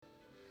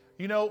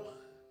You know,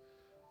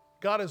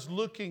 God is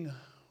looking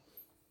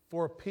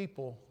for a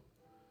people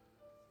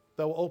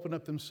that will open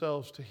up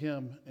themselves to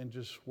Him and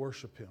just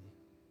worship Him.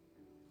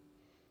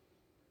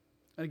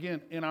 And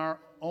again, in our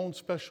own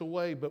special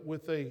way, but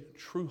with a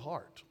true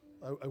heart,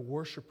 a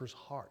worshiper's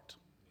heart.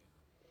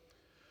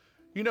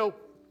 You know,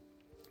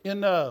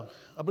 in, I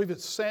believe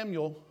it's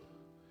Samuel,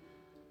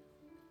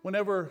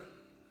 whenever,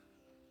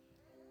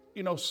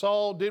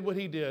 Saul did what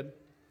he did,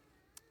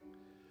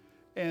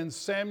 and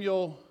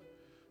Samuel,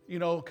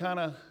 kind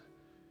of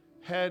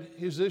had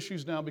his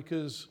issues now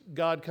because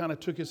God kind of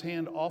took his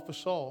hand off of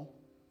Saul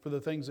for the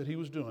things that he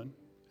was doing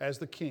as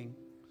the king.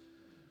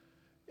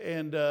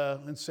 And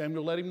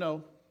Samuel let him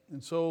know.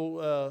 And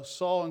so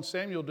Saul and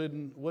Samuel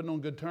wasn't on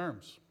good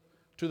terms,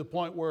 to the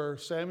point where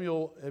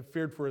Samuel had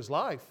feared for his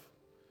life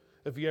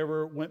if he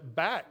ever went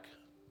back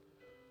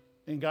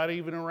and got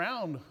even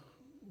around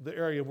the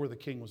area where the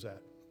king was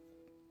at.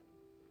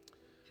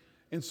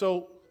 And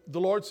so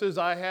the Lord says,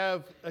 I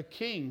have a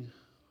king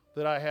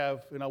that I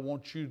have, and I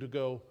want you to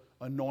go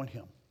anoint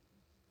him.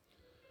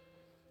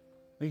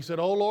 And he said,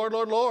 oh, Lord,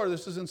 Lord, Lord.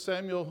 This is in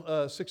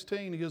Samuel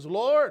 16. He goes,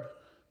 Lord,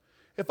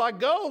 if I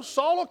go,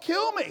 Saul will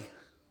kill me.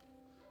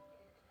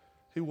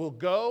 He will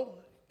go,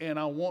 and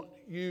I want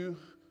you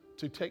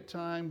to take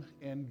time,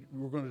 and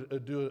we're going to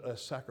do a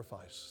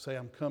sacrifice. Say,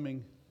 I'm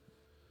coming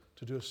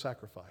to do a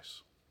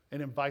sacrifice.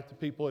 And invite the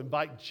people,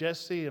 invite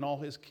Jesse and all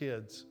his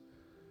kids,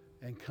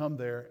 and come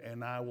there,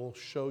 and I will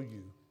show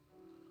you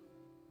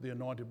the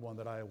anointed one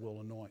that I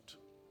will anoint.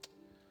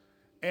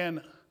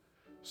 And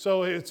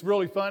so it's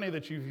really funny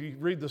that you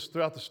read this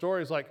throughout the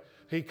story. It's like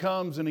he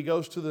comes and he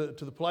goes to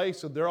the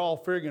place, and they're all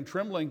fearing and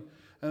trembling.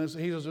 And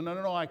he says,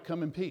 no, I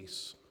come in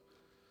peace.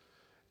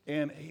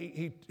 And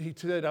he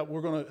said, we're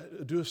going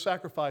to do a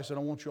sacrifice, and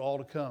I want you all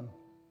to come.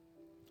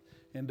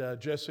 And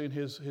Jesse and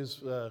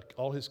his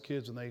all his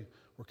kids, and they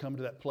were coming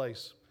to that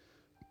place.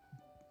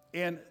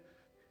 And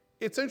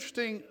it's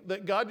interesting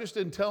that God just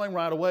didn't tell him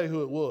right away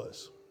who it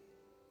was.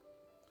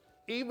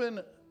 Even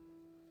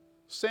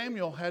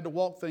Samuel had to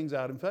walk things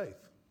out in faith.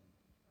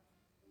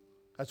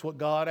 That's what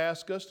God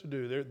asked us to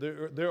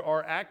do. There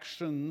are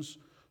actions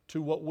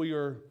to what we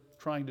are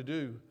trying to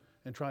do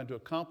and trying to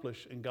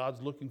accomplish, and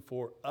God's looking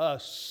for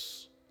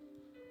us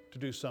to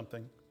do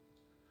something.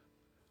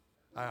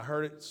 I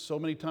heard it so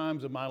many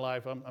times in my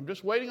life. I'm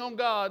just waiting on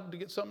God to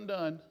get something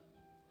done.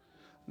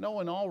 No,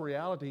 in all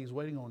reality, He's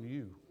waiting on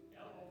you.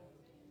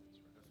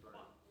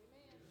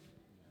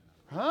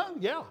 Huh?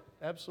 Yeah,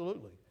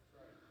 absolutely.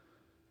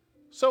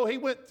 So he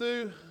went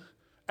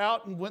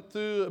out and went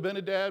through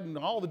Abinadab and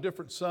all the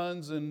different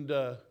sons, and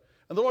the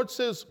Lord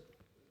says,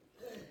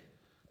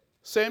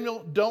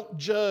 Samuel, don't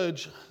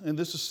judge, and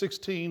this is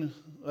 16,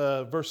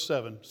 verse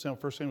 7,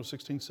 1 Samuel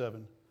 16,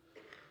 7.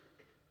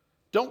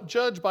 Don't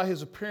judge by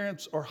his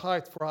appearance or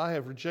height, for I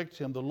have rejected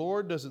him. The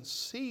Lord doesn't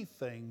see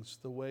things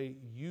the way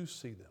you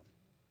see them.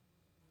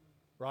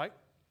 Right?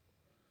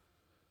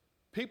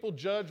 People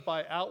judge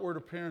by outward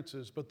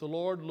appearances, but the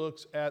Lord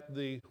looks at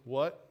the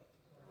what?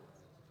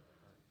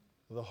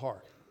 The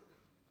heart.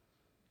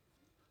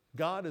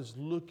 God is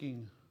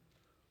looking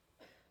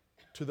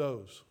to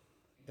those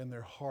in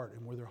their heart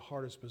and where their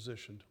heart is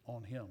positioned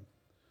on Him.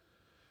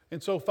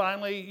 And so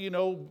finally,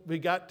 we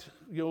got,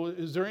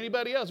 is there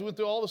anybody else? We went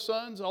through all the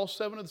sons, all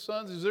 7 of the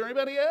sons. Is there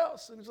anybody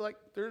else? And he's like,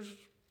 there's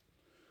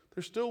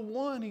still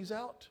one. He's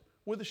out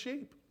with the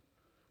sheep,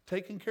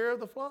 taking care of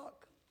the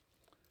flock.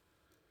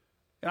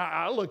 And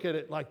I look at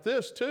it like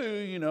this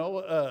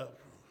too,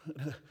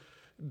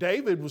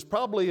 David was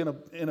probably in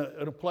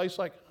a place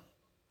like,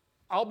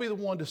 I'll be the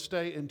one to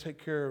stay and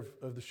take care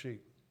of the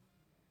sheep.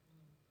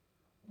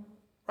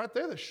 Right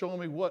there, that's showing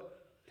me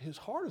what his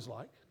heart is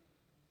like.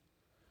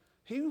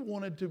 He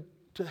wanted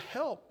to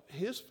help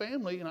his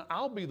family, and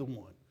I'll be the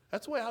one.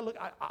 That's the way I look.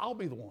 I'll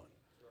be the one.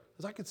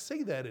 Because I could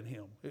see that in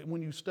him.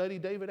 When you study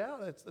David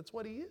out, that's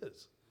what he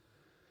is.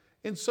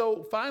 And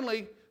so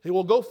finally, he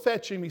will go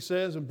fetch him, he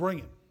says, and bring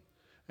him.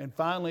 And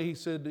finally, he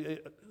said,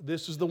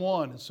 this is the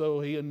one. And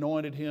so he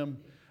anointed him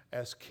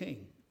as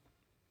king.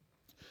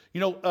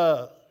 David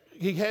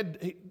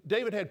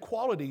had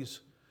qualities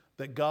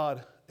that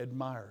God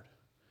admired.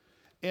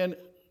 And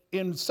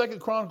in 2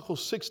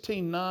 Chronicles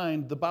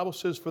 16:9, the Bible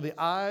says, for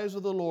the eyes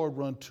of the Lord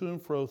run to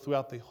and fro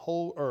throughout the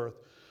whole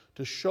earth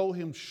to show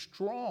Him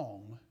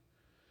strong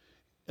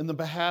in the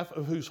behalf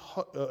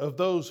of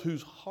those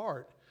whose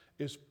heart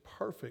is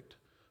perfect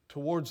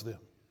towards them.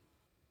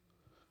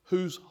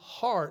 Whose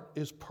heart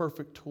is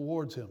perfect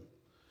towards Him.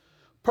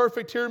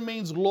 Perfect here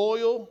means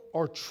loyal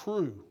or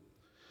true.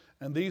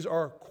 And these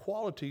are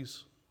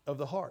qualities of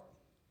the heart.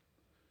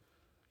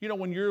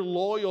 When you're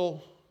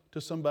loyal to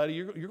somebody,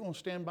 you're going to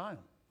stand by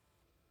them.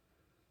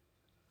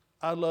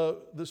 I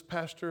love this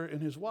pastor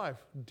and his wife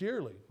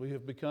dearly. We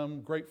have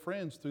become great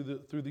friends through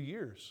the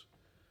years.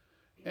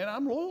 And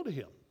I'm loyal to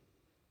him.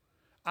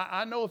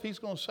 I know if he's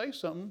going to say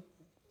something,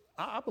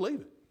 I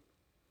believe it.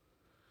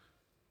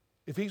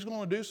 If he's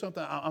going to do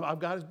something, I've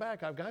got his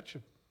back. I've got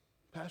you.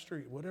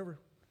 Pastor, whatever.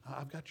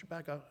 I've got your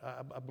back.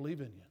 I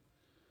believe in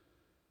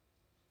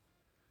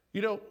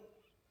you.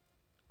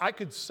 I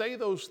could say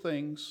those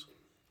things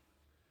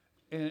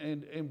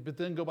but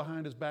then go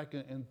behind his back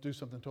and do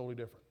something totally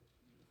different.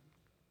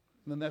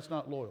 And then that's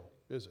not loyal,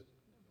 is it?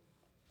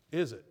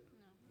 Is it?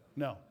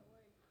 No.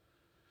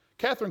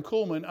 Catherine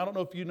Kuhlman, I don't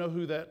know if you know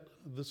who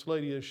this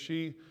lady is.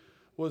 She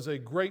was a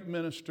great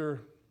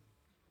minister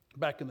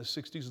back in the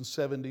 60s and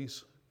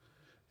 70s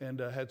and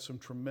had some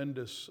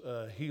tremendous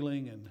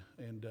healing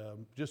and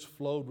just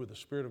flowed with the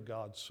Spirit of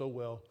God so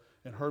well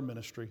in her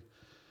ministry.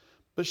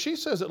 But she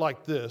says it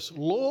like this: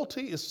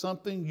 loyalty is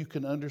something you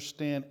can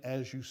understand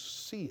as you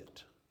see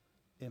it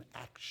in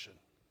action.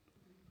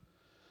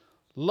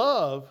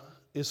 Love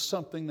is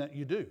something that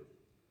you do.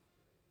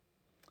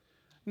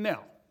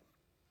 Now,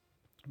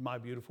 my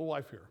beautiful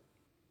wife here,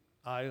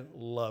 I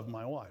love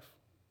my wife.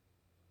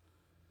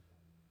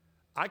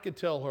 I could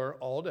tell her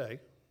all day,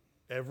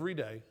 every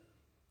day,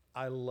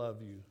 I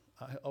love you.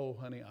 Oh,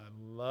 honey, I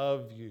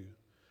love you.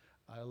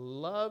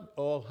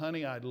 Oh,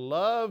 honey, I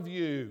love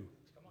you.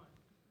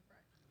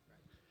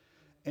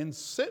 And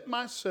sit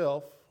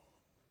myself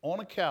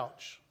on a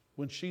couch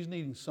when she's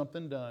needing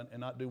something done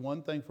and not do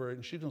one thing for it,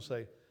 and she's going to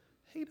say,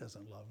 he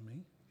doesn't love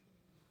me.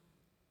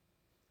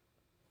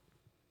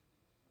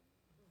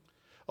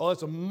 Oh,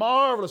 that's a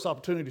marvelous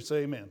opportunity to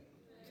say amen.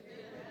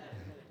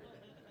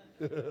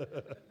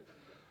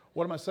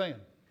 What am I saying?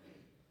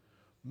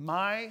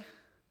 My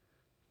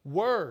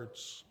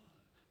words,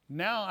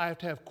 now I have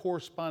to have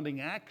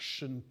corresponding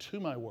action to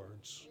my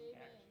words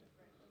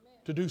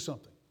to do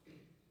something.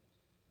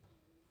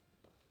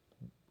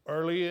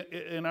 Early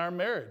in our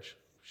marriage,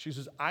 she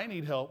says, I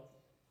need help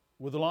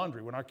with the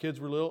laundry. When our kids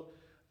were little,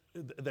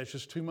 that's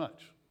just too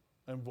much.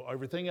 And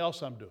everything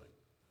else I'm doing.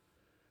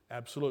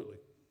 Absolutely.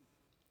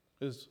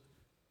 Is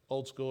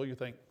old school, you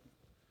think,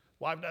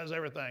 wife does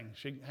everything,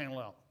 she can handle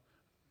it out.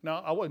 No,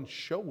 I wasn't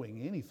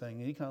showing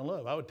anything, any kind of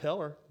love. I would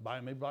tell her,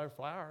 maybe buy her a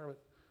flower, but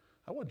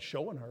I wasn't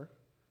showing her.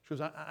 She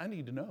goes, I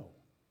need to know.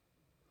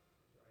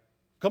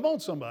 Come on,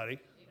 somebody.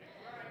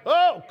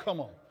 Oh, come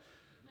on.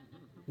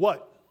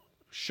 What?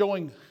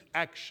 Showing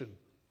action,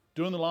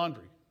 doing the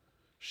laundry.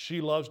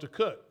 She loves to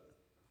cook.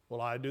 Well,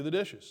 I do the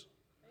dishes.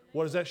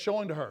 What is that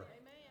showing to her?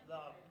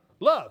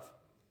 Love.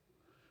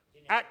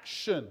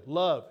 Action,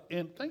 love.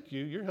 And thank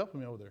you, you're helping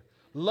me over there.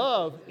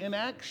 Love in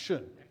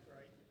action.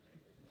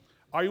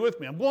 Are you with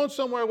me? I'm going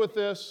somewhere with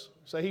this.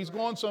 Say, he's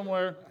going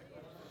somewhere.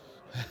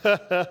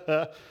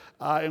 I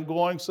am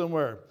going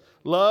somewhere.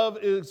 Love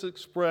is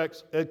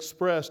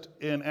expressed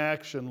in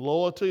action.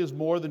 Loyalty is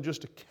more than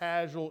just a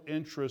casual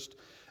interest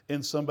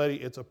in somebody.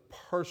 It's a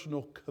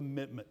personal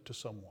commitment to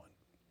someone.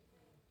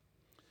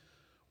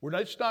 We're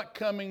just not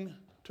coming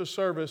to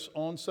service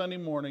on Sunday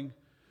morning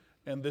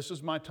and this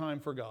is my time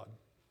for God.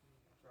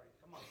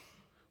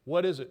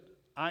 What is it?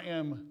 I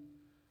am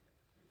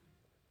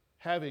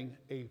having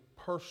a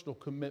personal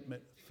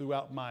commitment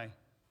throughout my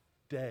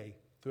day,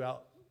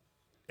 throughout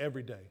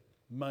every day,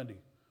 Monday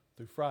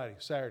through Friday,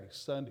 Saturday,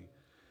 Sunday.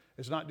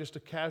 It's not just a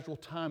casual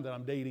time that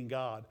I'm dating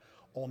God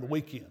on the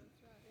weekend.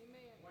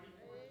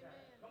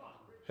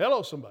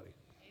 Hello, somebody.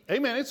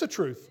 Amen. It's the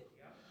truth.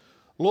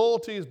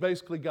 Loyalty is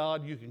basically,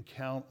 God, you can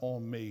count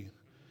on me.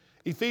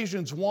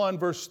 Ephesians 1,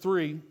 verse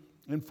 3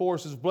 and 4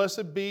 says,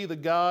 Blessed be the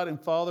God and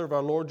Father of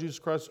our Lord Jesus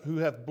Christ, who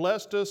hath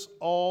blessed us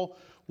all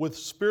with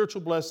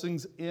spiritual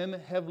blessings in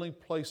heavenly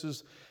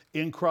places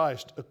in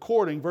Christ.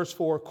 According, verse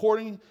 4,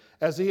 according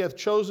as he hath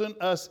chosen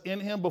us in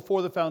him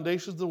before the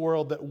foundations of the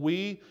world, that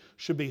we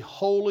should be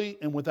holy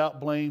and without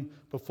blame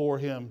before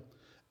him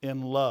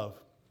in love.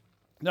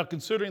 Now,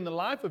 considering the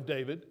life of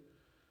David,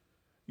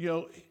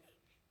 God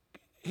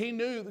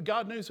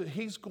knew that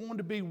he's going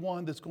to be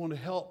one that's going to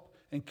help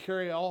and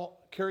carry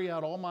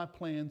out all my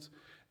plans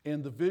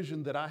and the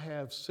vision that I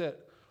have set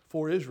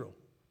for Israel.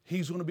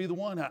 He's going to be the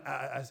one.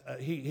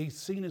 He's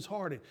seen his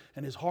heart,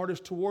 and his heart is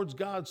towards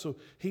God, so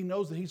he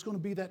knows that he's going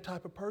to be that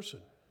type of person.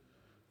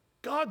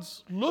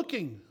 God's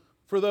looking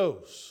for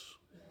those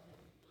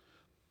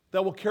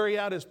that will carry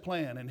out his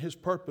plan and his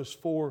purpose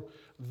for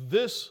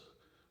this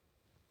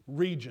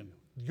region,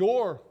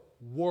 your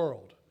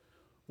world.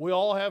 We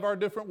all have our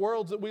different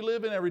worlds that we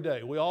live in every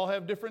day. We all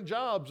have different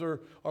jobs or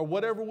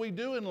whatever we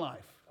do in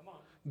life.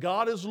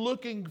 God is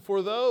looking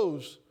for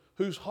those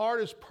whose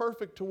heart is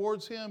perfect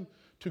towards him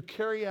to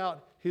carry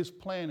out his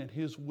plan and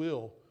his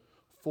will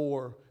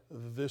for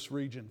this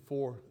region,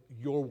 for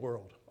your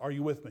world. Are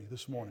you with me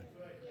this morning?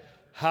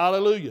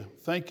 Hallelujah.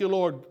 Thank you,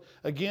 Lord.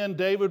 Again,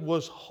 David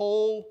was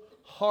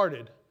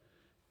wholehearted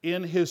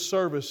in his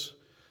service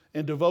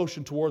and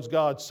devotion towards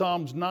God.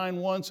 Psalms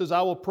 9:1 says,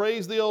 I will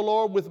praise thee, O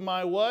Lord, with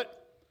my what?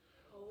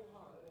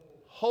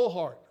 Whole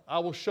heart. I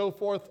will show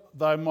forth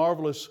thy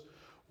marvelous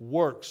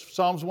works.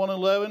 Psalms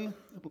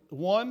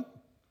 111:1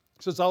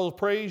 says, I will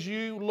praise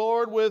you,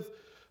 Lord, with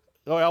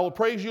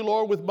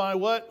my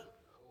what?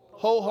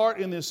 Whole heart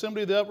in the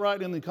assembly of the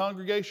upright in the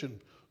congregation.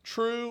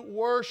 True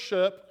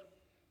worship.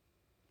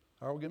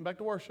 All right, we're getting back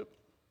to worship.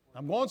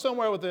 I'm going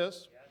somewhere with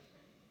this.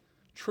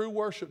 True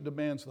worship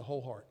demands the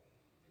whole heart.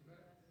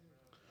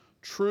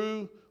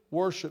 True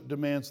worship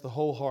demands the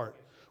whole heart.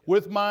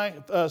 With my,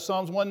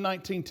 Psalms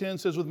 119:10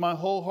 says, with my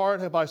whole heart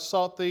have I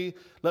sought thee,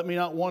 let me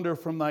not wander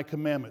from thy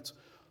commandments.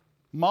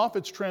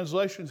 Moffat's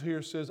translation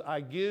here says,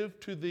 I give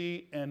to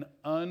thee an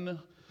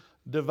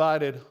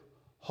undivided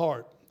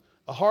heart.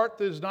 A heart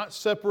that is not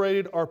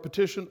separated or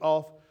partitioned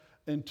off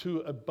into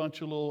a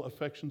bunch of little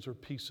affections or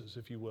pieces,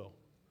 if you will.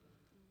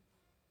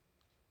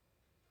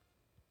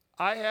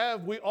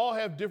 We all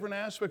have different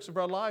aspects of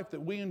our life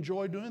that we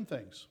enjoy doing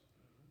things.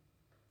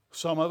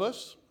 Some of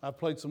us, I've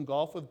played some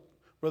golf with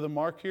Brother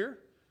Mark here,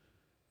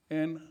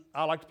 and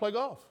I like to play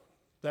golf.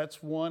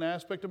 That's one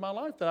aspect of my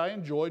life that I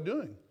enjoy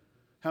doing.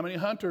 How many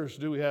hunters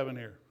do we have in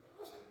here?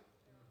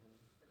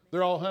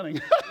 They're all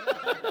hunting.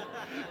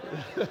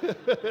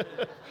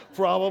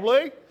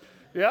 Probably,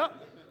 yeah.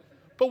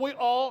 But we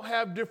all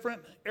have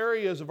different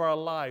areas of our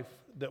life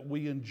that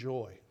we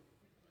enjoy.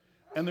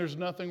 And there's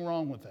nothing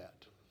wrong with that.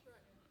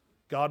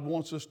 God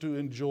wants us to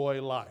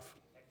enjoy life.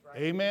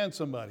 Amen,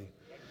 somebody.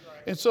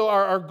 And so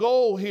our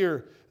goal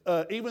here,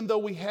 even though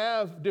we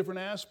have different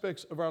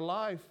aspects of our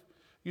life,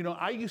 you know,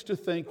 I used to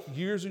think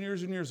years and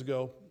years and years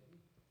ago,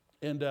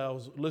 and I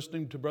was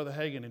listening to Brother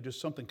Hagin, and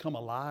just something come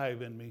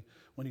alive in me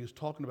when he was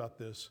talking about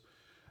this.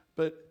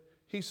 But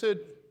he said,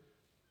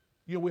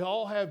 you know, we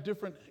all have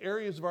different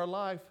areas of our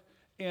life,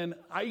 and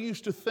I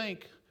used to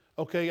think,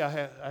 okay, I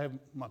have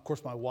of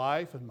course, my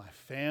wife and my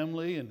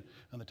family and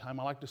the time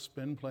I like to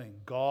spend playing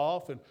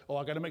golf. And,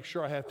 I got to make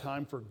sure I have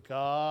time for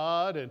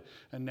God. And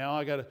now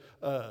I got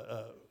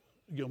to,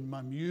 you know,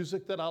 my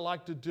music that I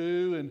like to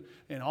do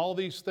and all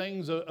these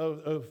things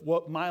of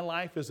what my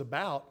life is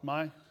about,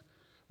 my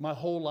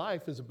whole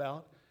life is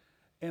about.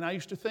 And I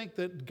used to think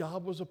that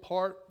God was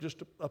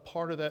just a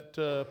part of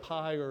that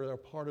pie or a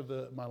part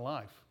of my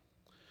life.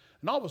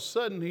 And all of a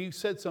sudden, he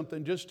said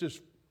something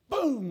just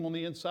boom on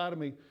the inside of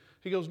me.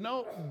 He goes,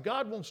 no,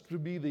 God wants to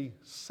be the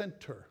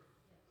center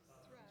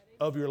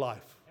of your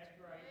life.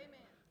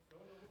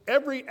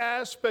 Every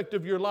aspect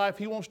of your life,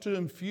 he wants to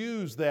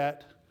infuse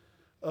that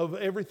of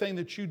everything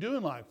that you do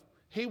in life.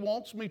 He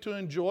wants me to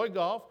enjoy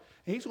golf.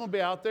 He's going to be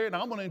out there, and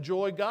I'm going to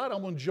enjoy God.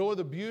 I'm going to enjoy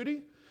the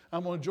beauty.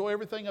 I'm going to enjoy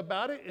everything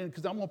about it, and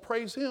because I'm going to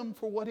praise him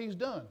for what he's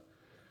done.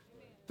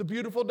 The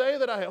beautiful day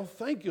that I have.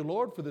 Thank you,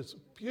 Lord, for this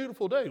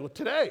beautiful day. Well,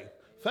 today,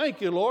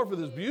 thank you, Lord, for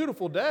this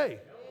beautiful day.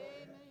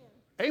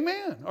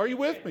 Amen. Are you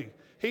with me?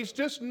 He's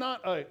just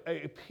not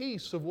a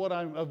piece of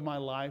of my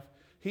life.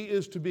 He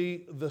is to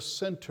be the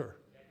center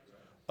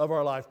of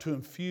our life, to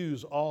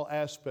infuse all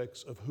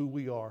aspects of who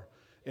we are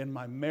in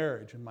my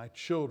marriage, in my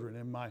children,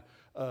 in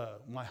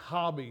my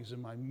hobbies,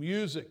 in my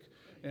music,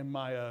 in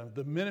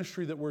the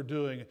ministry that we're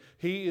doing.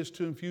 He is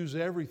to infuse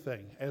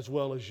everything as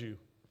well as you.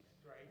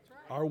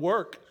 Our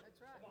work.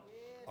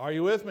 Are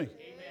you with me?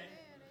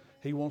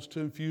 He wants to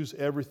infuse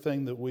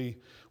everything that we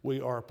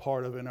are a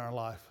part of in our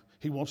life.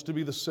 He wants to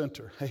be the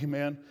center.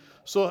 Amen.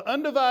 So an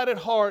undivided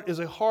heart is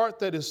a heart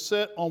that is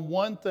set on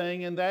one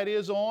thing, and that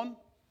is on,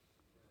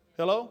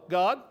 hello,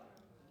 God.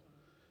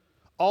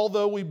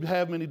 Although we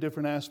have many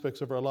different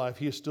aspects of our life,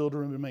 he is still to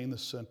remain the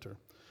center.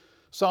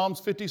 Psalms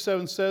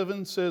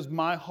 57:7 says,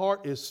 my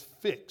heart is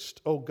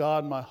fixed. Oh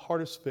God, my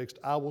heart is fixed.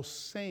 I will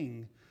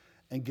sing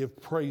and give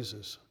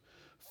praises.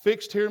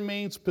 Fixed here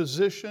means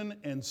position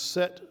and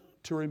set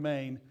to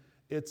remain.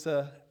 It's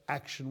an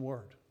action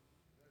word.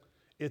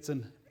 It's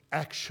an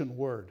action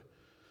word.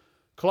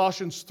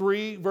 Colossians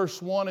 3,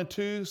 verse 1 and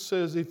 2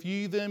 says, if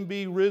ye then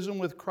be risen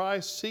with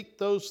Christ, seek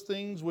those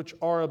things which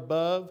are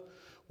above,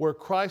 where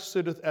Christ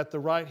sitteth at the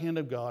right hand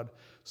of God.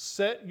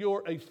 Set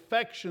your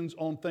affections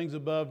on things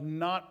above,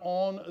 not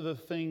on the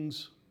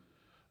things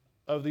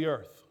of the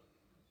earth.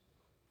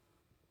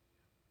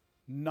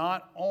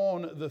 Not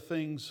on the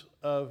things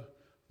of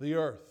the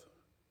earth.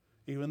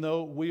 Even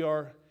though we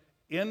are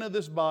in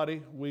this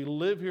body, we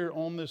live here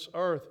on this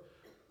earth,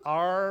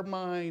 our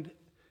mind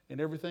and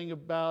everything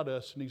about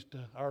us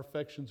our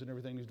affections and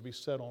everything needs to be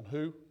set on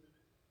who?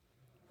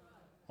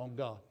 On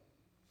God.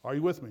 Are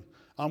you with me?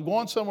 I'm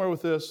going somewhere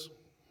with this.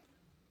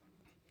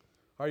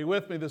 Are you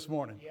with me this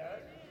morning? Yes.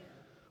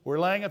 We're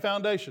laying a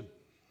foundation.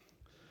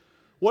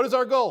 What is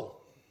our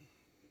goal?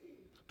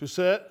 To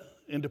set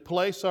and to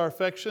place our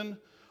affection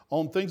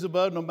on things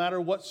above, no matter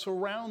what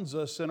surrounds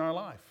us in our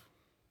life.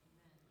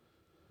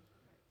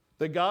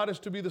 That God is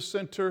to be the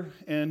center,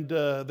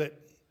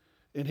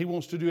 and he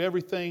wants to do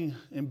everything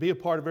and be a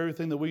part of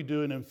everything that we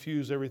do and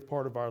infuse every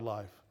part of our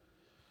life.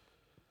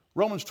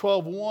 Romans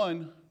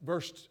 12:1,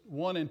 verse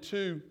 1 and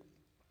 2,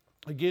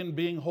 again,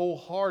 being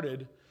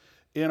wholehearted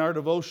in our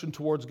devotion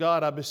towards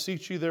God, I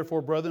beseech you,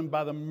 therefore, brethren,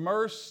 by the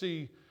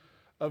mercy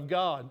of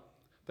God,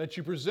 that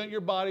you present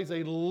your bodies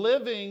a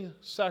living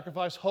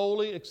sacrifice,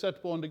 holy,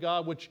 acceptable unto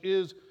God, which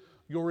is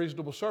your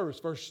reasonable service.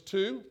 Verse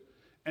 2,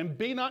 and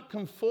be not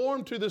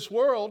conformed to this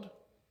world,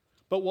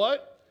 but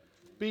what?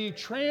 Be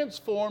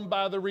transformed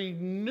by the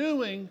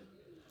renewing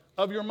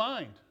of your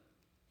mind,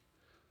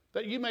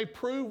 that you may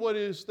prove what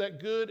is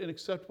that good and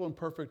acceptable and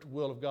perfect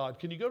will of God.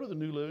 Can you go to the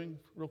New Living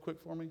real quick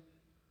for me?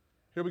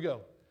 Here we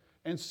go.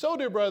 And so,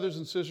 dear brothers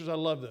and sisters, I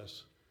love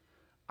this.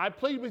 I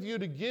plead with you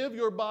to give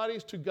your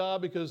bodies to God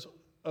because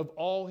of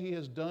all he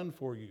has done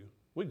for you.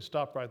 We can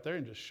stop right there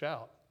and just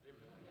shout.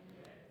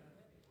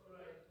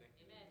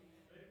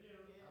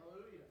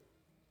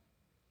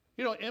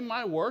 You know, in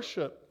my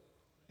worship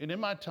and in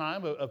my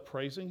time of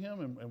praising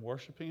Him and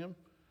worshiping Him,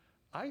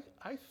 I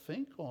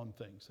think on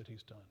things that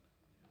He's done.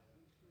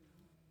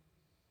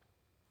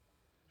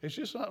 It's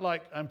just not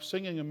like I'm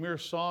singing a mere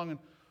song and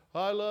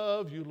I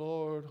love you,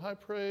 Lord. I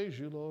praise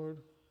you,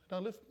 Lord. And I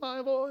lift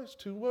my voice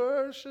to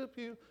worship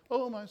you,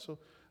 oh my soul.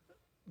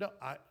 No,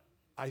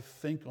 I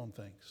think on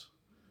things.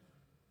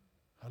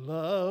 I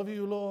love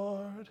you,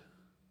 Lord.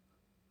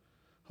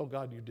 Oh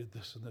God, you did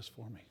this and this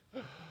for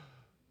me.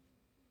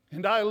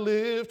 And I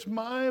lift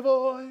my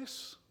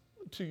voice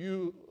to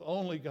you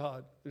only,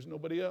 God. There's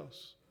nobody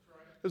else.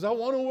 Because I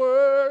want to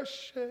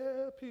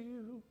worship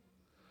you.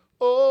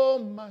 Oh,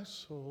 my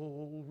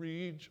soul,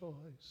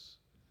 rejoice.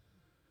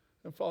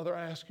 And Father,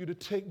 I ask you to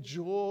take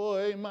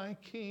joy, my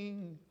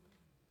King,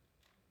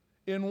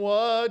 in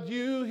what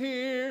you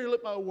hear.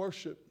 Let my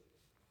worship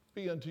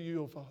be unto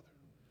you, O Father.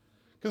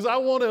 Because I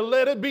want to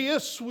let it be a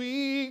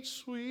sweet,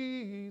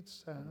 sweet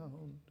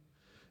sound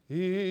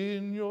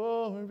in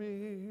your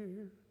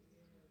ear.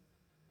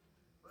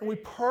 And we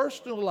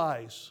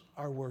personalize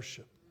our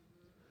worship.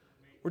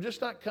 We're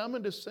just not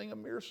coming to sing a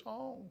mere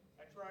song.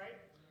 That's right.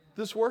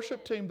 This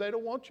worship team, they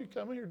don't want you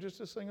coming here just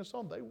to sing a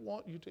song. They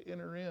want you to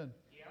enter in.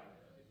 Yeah.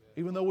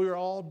 Even though we're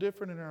all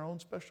different in our own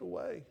special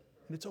way.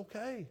 And it's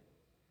okay.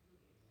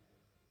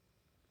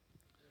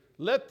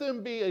 Let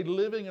them be a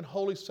living and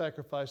holy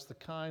sacrifice, the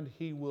kind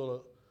He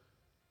will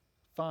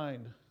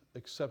find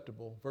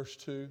acceptable. Verse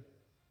 2.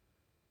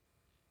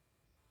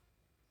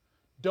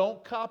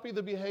 Don't copy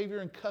the behavior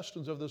and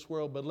customs of this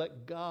world, but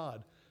let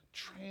God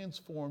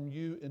transform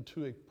you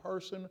into a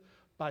person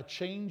by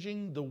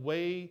changing the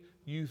way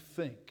you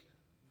think.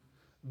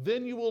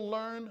 Then you will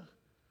learn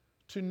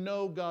to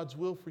know God's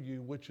will for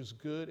you, which is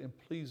good and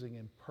pleasing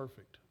and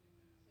perfect.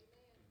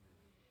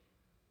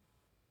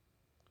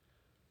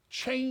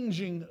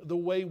 Changing the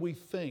way we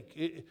think.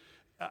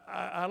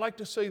 I like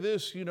to say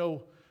this,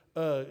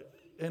 an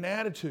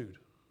attitude.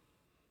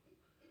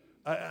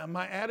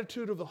 My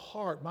attitude of the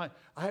heart.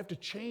 I have to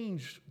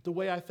change the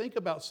way I think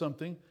about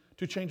something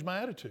to change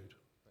my attitude.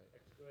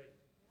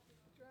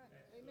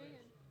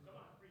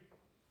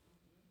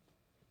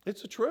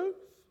 It's the truth.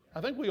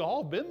 I think we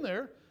all been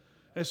there.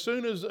 As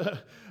soon as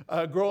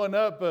growing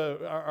up,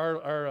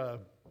 our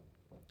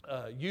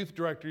youth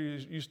director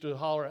used to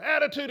holler,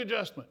 attitude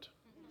adjustment.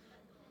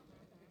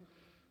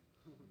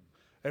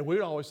 And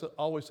we'd always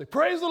say,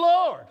 praise the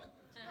Lord.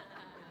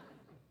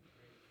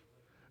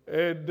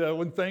 And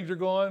when things are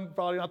going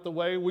probably not the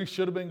way we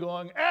should have been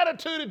going,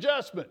 attitude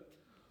adjustment.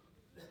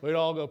 We'd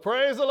all go,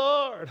 praise the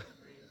Lord.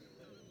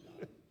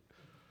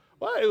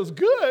 Well, it was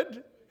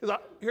good. Because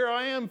here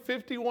I am,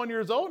 51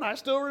 years old, and I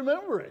still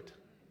remember it.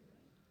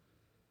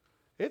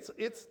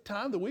 It's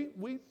time that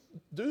we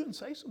do and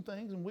say some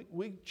things, and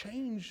we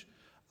change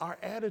our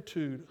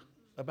attitude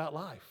about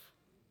life.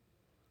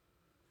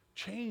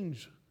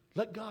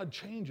 Let God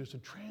change us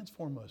and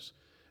transform us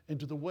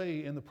into the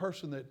way and the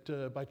person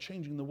that by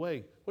changing the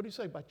way. What do you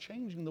say? By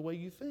changing the way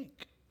you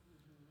think.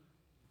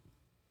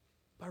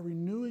 By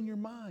renewing your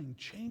mind,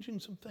 changing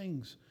some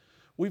things.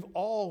 We've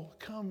all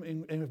come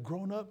and have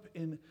grown up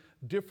in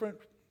different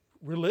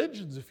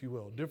religions, if you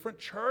will, different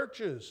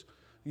churches.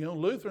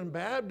 Lutheran,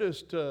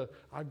 Baptist.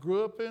 I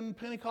grew up in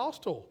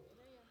Pentecostal.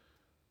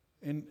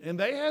 And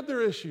they had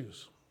their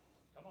issues.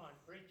 Come on,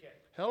 preach it.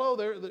 Hello,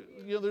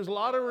 there's a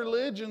lot of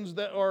religions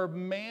that are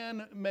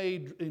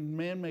man-made and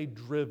man-made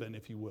driven,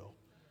 if you will.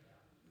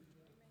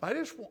 I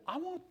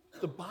want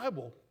the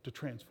Bible to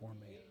transform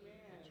me.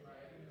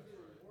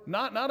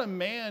 Not a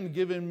man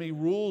giving me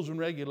rules and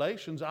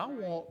regulations. I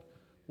want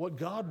what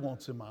God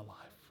wants in my life.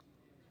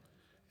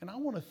 And I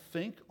want to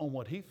think on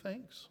what He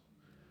thinks.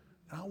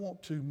 And I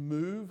want to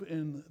move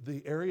in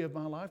the area of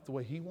my life the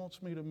way He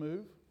wants me to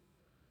move.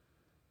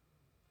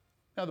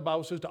 Now, the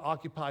Bible says to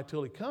occupy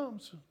till He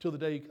comes, till the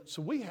day He comes.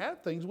 So we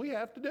have things we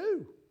have to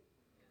do.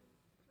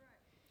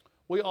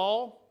 We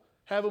all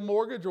have a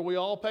mortgage or we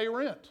all pay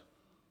rent.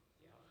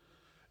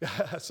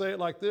 I say it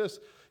like this.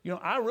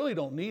 I really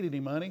don't need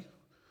any money,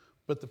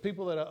 but the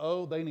people that I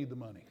owe, they need the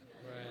money.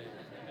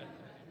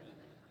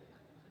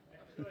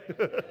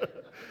 Right.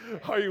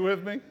 Are you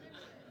with me?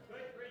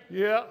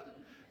 Yeah.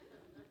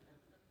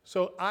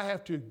 So I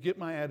have to get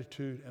my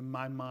attitude and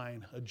my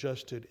mind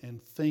adjusted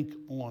and think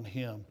on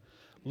Him.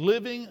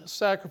 Living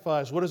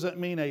sacrifice, what does that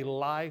mean? A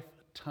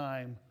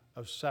lifetime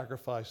of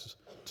sacrifices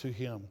to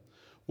Him,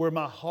 where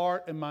my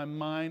heart and my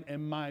mind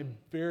and my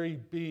very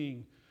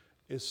being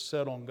is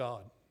set on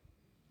God.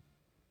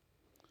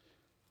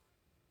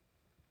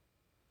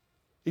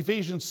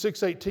 Ephesians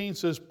 6:18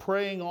 says,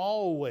 praying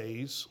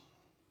always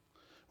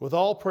with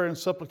all prayer and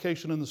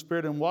supplication in the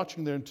Spirit, and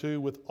watching thereunto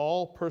with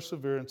all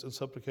perseverance and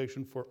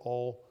supplication for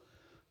all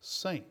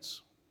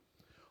saints.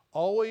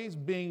 Always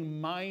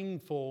being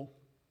mindful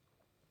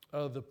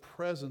of the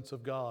presence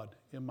of God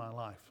in my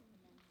life.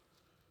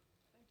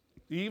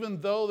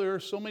 Even though there are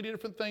so many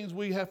different things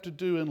we have to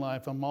do in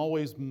life, I'm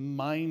always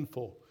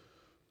mindful.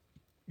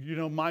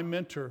 My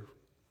mentor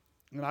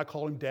And I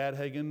call him Dad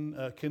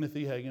Hagin, Kenneth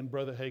E. Hagin,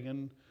 Brother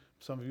Hagin.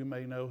 Some of you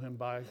may know him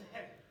by.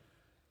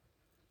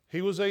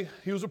 He was a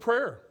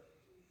prayer.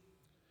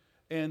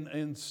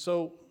 And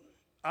so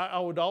I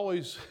would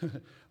always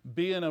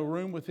be in a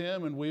room with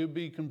him, and we would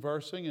be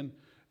conversing,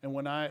 and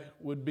when I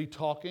would be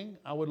talking,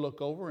 I would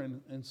look over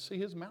and see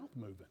his mouth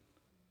moving.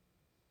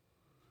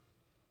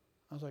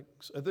 I was like,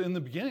 in the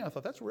beginning, I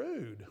thought, that's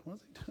rude.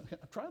 What's he doing?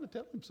 I'm trying to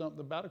tell him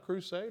something about a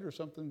crusade or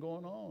something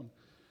going on.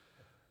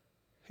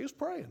 He was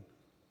praying.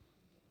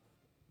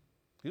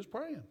 He was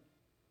praying.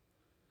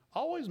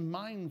 Always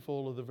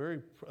mindful of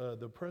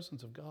the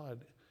presence of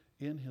God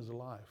in his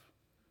life.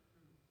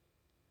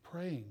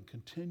 Praying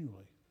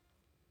continually.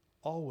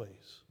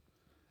 Always.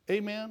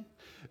 Amen?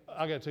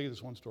 I got to tell you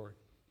this one story.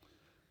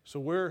 So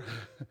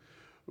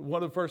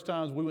one of the first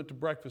times we went to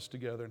breakfast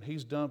together, and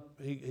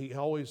he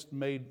always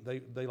made,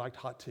 they liked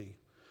hot tea.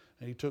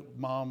 And he took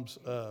Mom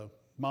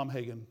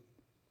Hagin,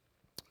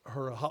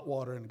 her hot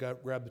water, and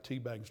grabbed the tea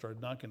bag and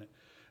started dunking it.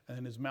 And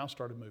then his mouth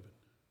started moving.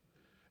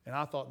 And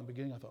I thought in the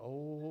beginning,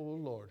 oh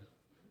Lord,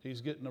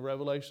 he's getting a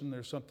revelation.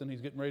 There's something he's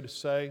getting ready to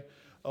say.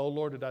 Oh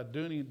Lord, did I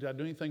do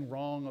anything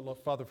wrong? Oh, Lord,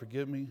 Father,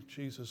 forgive me,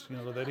 Jesus,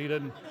 that he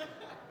didn't,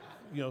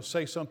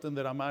 say something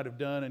that I might have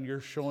done, and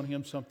you're showing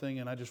him something,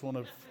 and I just want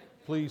to,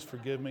 please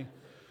forgive me.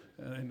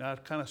 And I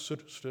kind of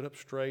stood up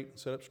straight,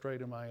 sat up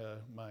straight in my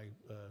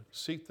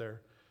seat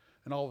there,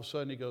 and all of a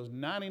sudden he goes,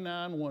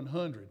 99,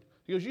 100.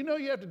 He goes,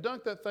 you have to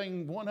dunk that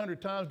thing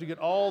 100 times to get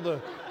all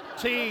the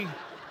tea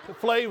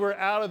flavor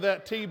out of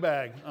that tea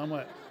bag. I'm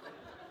like,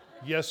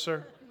 yes,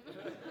 sir.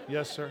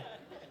 Yes, sir.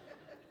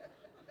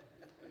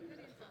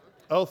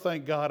 Oh,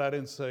 thank God I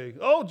didn't say,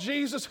 oh,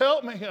 Jesus,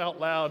 help me, out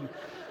loud.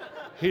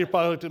 He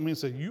probably looked at me and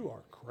said, you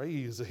are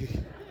crazy.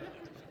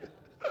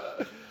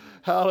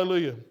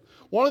 Hallelujah.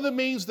 One of the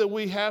means that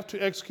we have to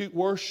execute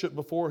worship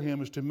before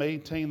him is to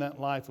maintain that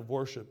life of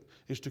worship,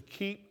 is to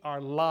keep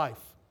our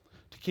life,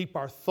 to keep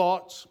our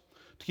thoughts,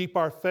 to keep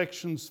our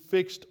affections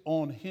fixed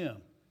on him.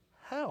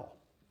 How?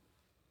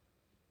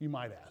 You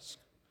might ask.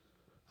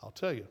 I'll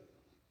tell you.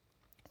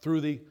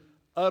 Through the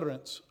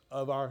utterance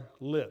of our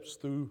lips,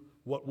 through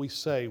what we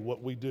say,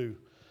 what we do.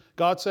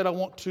 God said, I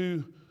want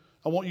you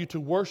to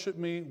worship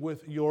me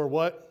with your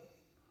what?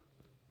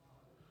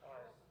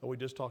 Oh, we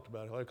just talked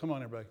about it. Right, come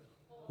on, everybody.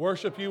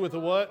 Worship you with the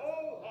what?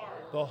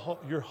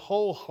 Your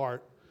whole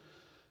heart.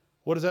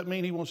 What does that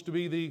mean? He wants to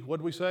be what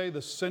do we say?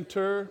 The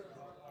center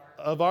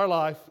of our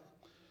life.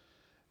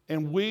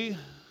 And we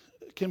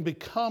can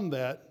become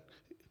that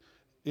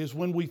is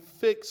when we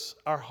fix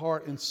our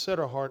heart and set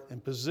our heart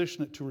and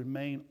position it to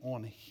remain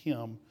on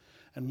him.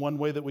 And one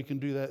way that we can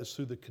do that is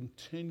through the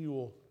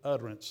continual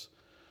utterance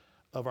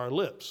of our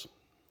lips.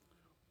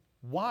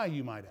 Why,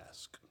 you might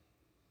ask?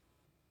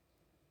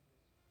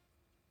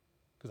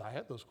 Because I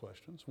had those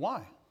questions.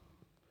 Why?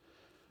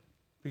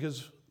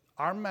 Because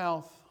our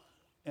mouth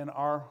and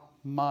our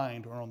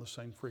mind are on the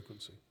same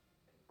frequency.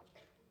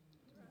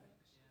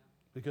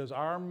 Because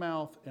our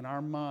mouth and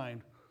our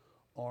mind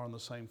are on the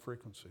same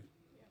frequency.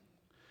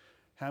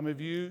 How many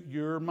of you,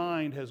 your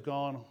mind has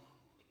gone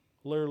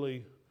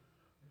literally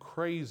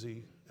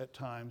crazy at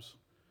times,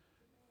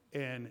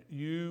 and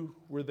you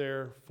were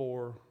there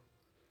for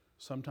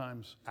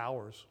sometimes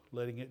hours,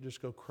 letting it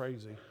just go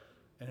crazy,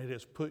 and it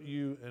has put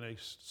you in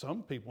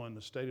some people in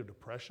a state of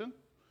depression,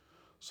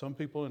 some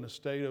people in a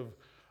state of,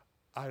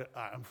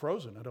 I'm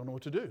frozen, I don't know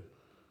what to do,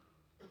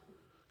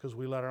 because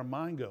we let our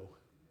mind go.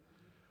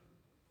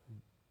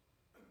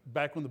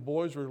 Back when the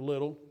boys were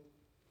little,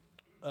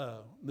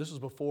 this is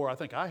before, I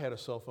think I had a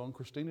cell phone.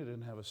 Christina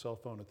didn't have a cell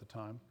phone at the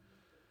time.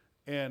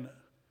 And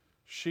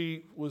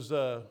she was,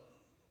 I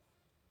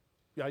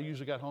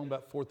usually got home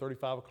about 4:30,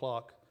 5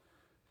 o'clock.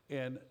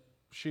 And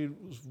she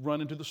was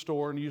running to the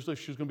store, and usually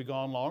she was going to be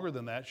gone longer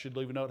than that. She'd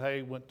leave a note,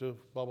 hey, went to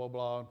blah, blah,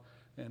 blah.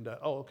 And,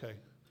 oh, okay.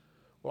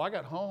 Well, I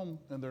got home,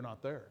 and they're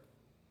not there.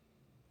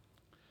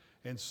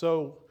 And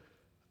so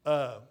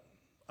I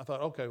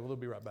thought, okay, well, they'll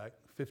be right back.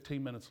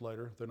 15 minutes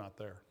later, they're not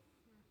there.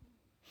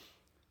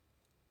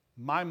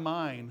 My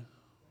mind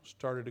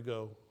started to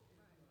go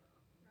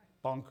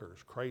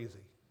bonkers, crazy.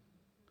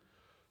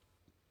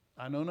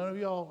 I know none of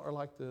y'all are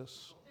like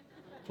this.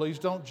 Please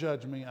don't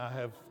judge me. I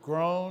have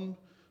grown,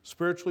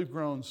 spiritually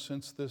grown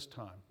since this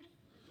time.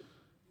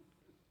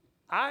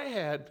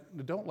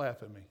 Don't laugh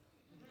at me.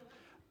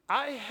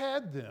 I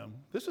had them,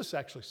 this is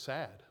actually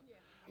sad.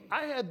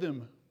 I had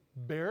them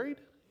buried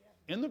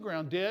in the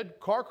ground, dead,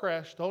 car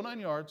crashed, whole 9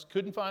 yards,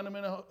 couldn't find them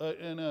I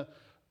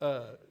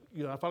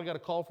finally got a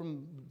call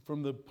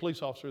from the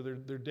police officer,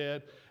 they're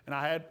dead. And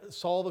I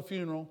saw the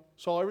funeral,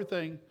 saw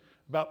everything,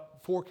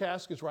 about 4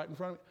 caskets right in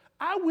front of me.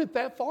 I went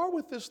that far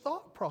with this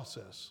thought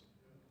process.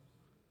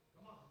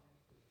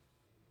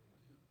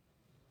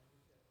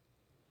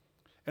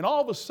 And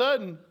all of a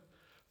sudden,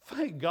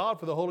 thank God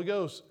for the Holy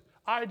Ghost,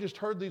 I just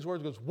heard these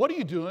words, goes, what are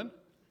you doing?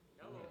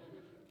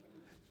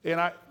 And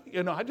I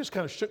just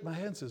kind of shook my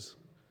head and says,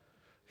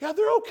 yeah,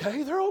 they're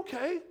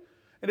okay.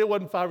 And it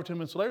wasn't 5 or 10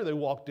 minutes later, they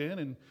walked in,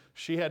 and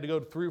she had to go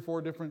to 3 or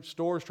 4 different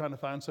stores trying to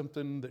find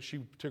something that she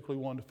particularly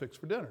wanted to fix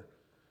for dinner.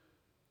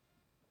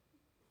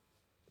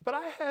 But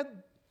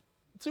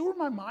see where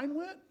my mind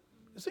went?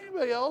 Does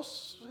anybody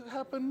else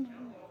happen?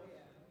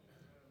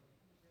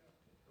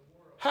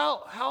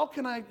 How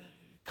can I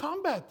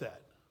combat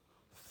that?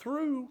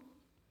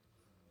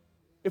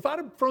 If I'd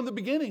have from the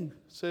beginning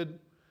said,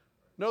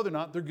 no, they're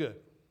not, they're good.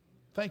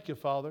 Thank you,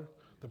 Father.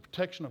 The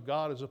protection of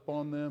God is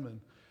upon them.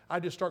 And I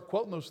just start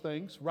quoting those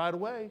things right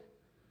away.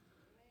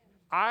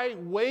 I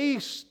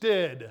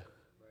wasted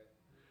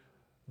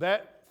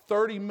that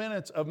 30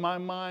 minutes of my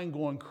mind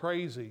going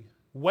crazy.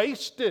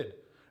 Wasted.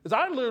 Because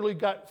I literally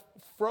got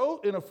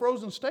in a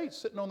frozen state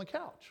sitting on the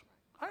couch.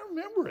 I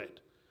remember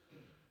it.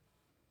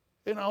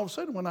 And all of a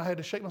sudden, when I had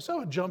to shake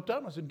myself, I jumped up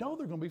and I said, no,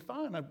 they're going to be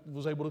fine. I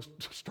was able to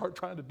start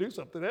trying to do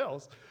something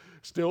else,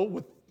 still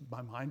with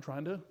my mind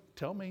trying to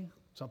tell me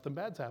something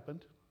bad's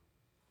happened.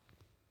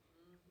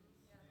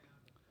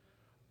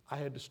 I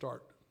had to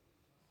start.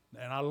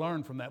 And I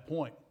learned from that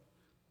point.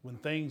 When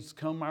things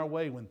come our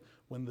way, when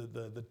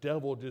the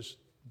devil just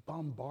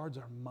bombards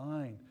our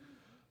mind,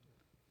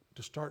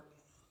 to start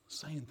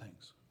saying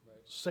things,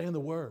 saying the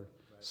word,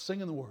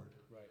 singing the word.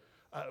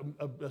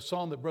 A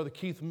song that Brother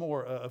Keith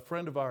Moore, a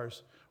friend of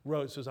ours,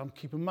 wrote, says, I'm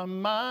keeping my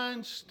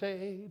mind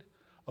stayed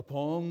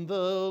upon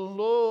the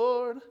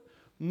Lord.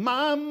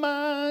 My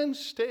mind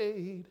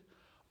stayed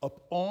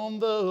upon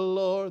the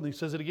Lord. And he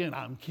says it again,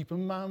 I'm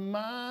keeping my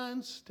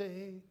mind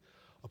stayed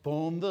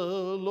upon the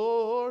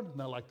Lord.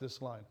 And I like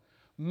this line.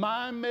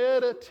 My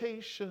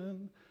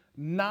meditation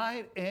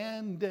night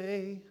and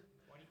day.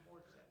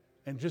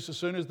 And just as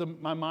soon as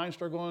my mind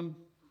started going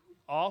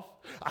off,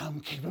 I'm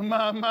keeping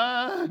my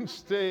mind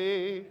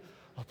stayed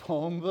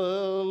upon the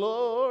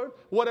Lord.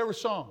 Whatever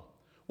song,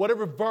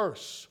 whatever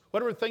verse,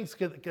 whatever things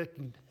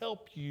can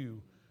help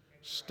you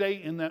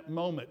stay in that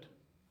moment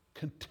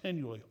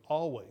continually,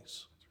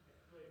 always.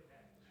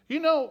 You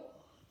know,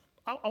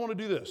 I want to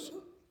do this.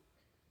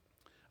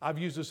 I've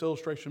used this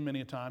illustration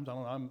many times.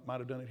 I might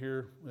have done it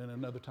here in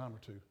another time or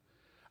two.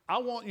 I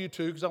want you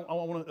to, because I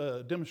want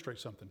to demonstrate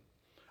something.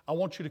 I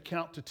want you to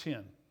count to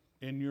 10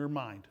 in your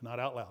mind, not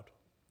out loud.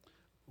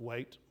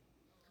 Wait,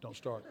 don't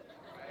start.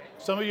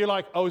 Some of you are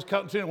like, oh, he's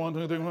counting 10. 1,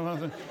 2, 3, 1,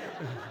 2, 3.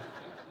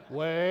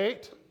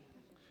 Wait.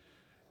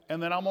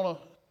 And then I'm going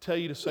to tell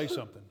you to say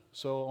something.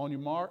 So on your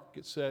mark,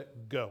 get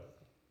set, go.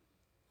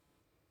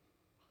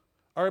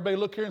 Everybody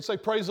look here and say,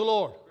 praise the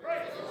Lord.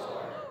 Praise the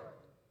Lord.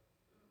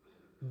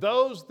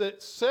 Those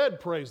that said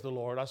praise the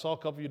Lord, I saw a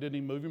couple of you didn't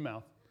even move your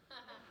mouth.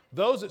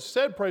 Those that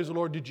said praise the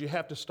Lord, did you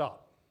have to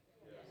stop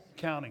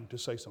counting to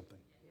say something?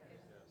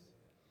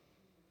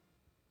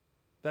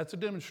 That's a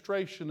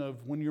demonstration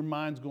of when your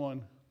mind's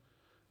going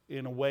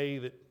in a way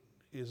that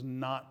is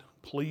not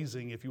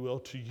pleasing, if you will,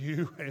 to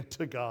you and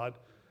to God,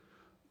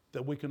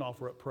 that we can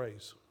offer up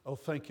praise. Oh,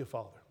 thank you,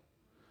 Father.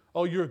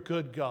 Oh, you're a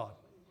good God.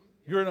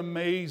 You're an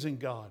amazing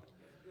God.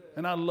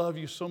 And I love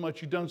you so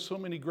much. You've done so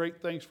many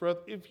great things for us.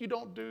 If you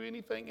don't do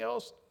anything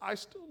else, I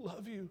still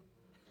love you,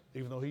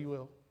 even though He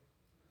will.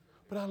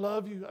 But I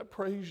love you. I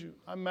praise you.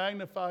 I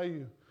magnify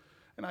you.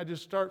 And I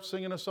just start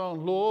singing a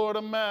song, Lord,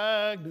 I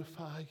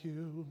magnify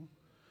you.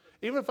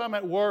 Even if I'm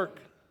at work,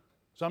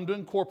 so I'm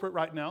doing corporate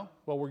right now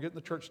while we're getting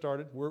the church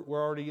started. We're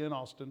already in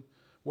Austin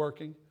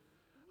working.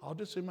 I'll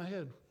just in my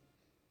head,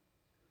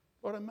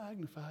 Lord, I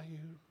magnify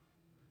you.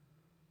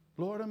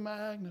 Lord, I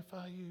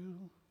magnify you.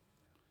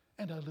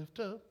 And I lift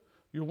up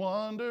your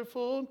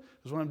wonderful.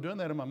 Because when I'm doing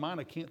that in my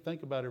mind, I can't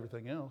think about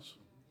everything else.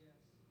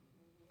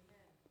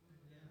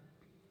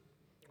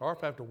 Or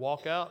if I have to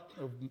walk out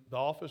of the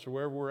office or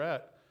wherever we're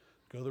at,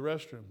 go to the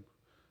restroom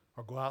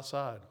or go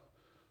outside.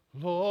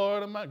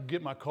 Lord, I might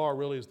get my car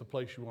really is the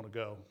place you want to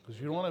go because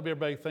you don't want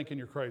everybody thinking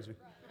you're crazy.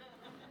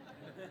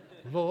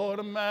 Lord,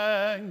 I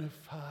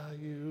magnify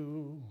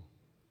you.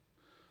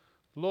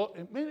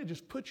 Lord, man, it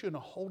just puts you in a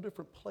whole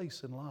different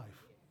place in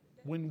life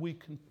when we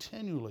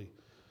continually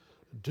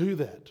do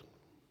that.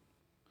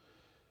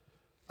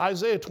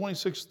 Isaiah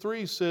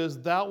 26:3 says,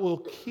 thou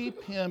wilt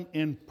keep him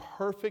in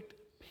perfect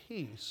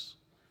peace.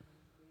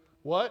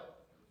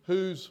 What?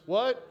 Whose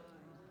what?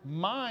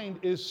 Mind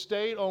is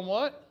stayed on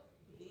what?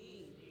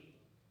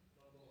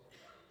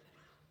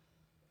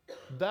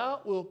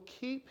 Thou wilt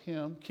keep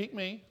him, keep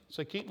me,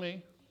 say keep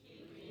me,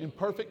 in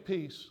perfect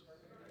peace.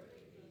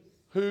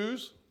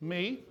 Whose?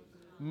 Me.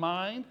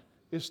 Mind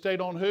is stayed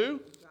on who?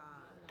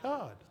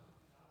 God.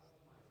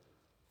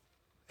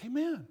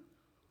 Amen.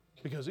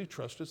 Because He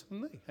trusteth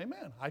in thee.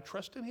 Amen. I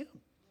trust in Him.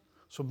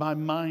 So my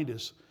mind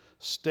is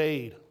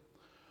stayed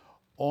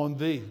on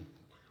thee.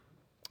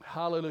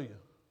 Hallelujah.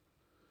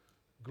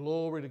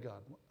 Glory to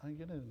God. I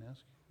get in and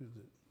ask you, is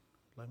it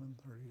 11:30,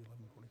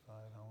 11:45?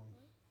 How long?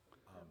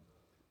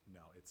 No,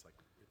 it's 1:30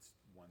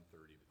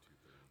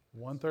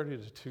 to 2:30.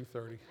 1:30 to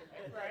 2:30.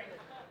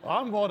 Well,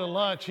 I'm going to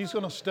lunch. He's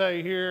going to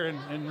stay here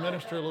and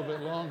minister a little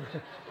bit longer.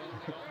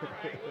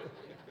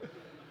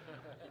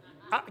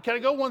 Can I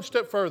go one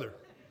step further?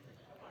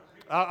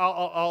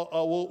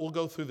 We'll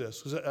go through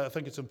this because I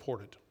think it's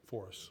important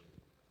for us.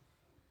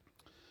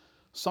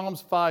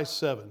 Psalms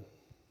 5:7.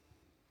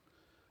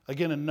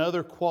 Again,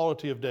 another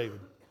quality of David.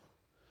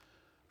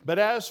 But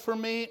as for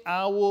me,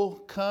 I will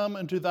come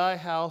into thy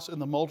house in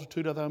the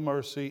multitude of thy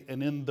mercy,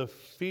 and in thy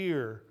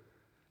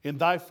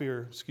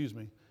fear,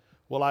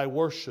 will I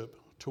worship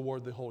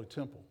toward the holy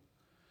temple.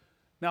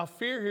 Now,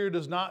 fear here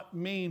does not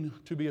mean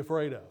to be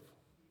afraid of,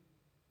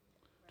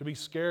 to be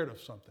scared of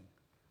something.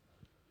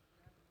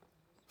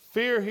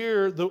 Fear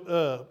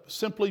here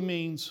simply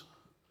means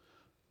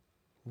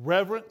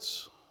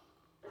reverence,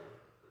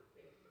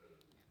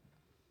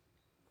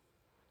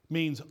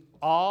 means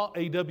awe,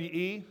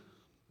 A-W-E.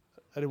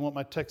 I didn't want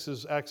my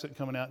Texas accent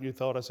coming out and you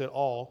thought I said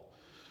all.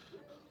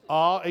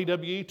 Awe,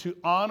 A-W-E, to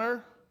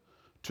honor,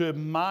 to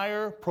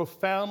admire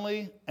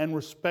profoundly and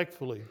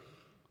respectfully.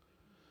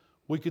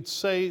 We could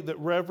say that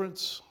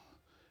reverence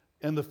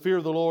and the fear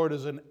of the Lord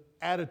is an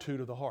attitude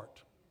of the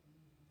heart.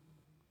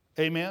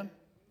 Amen?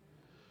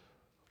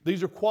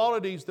 These are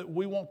qualities that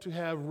we want to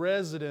have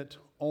resident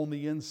on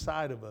the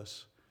inside of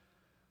us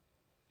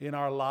in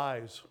our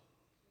lives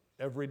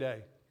every day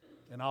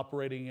and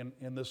operating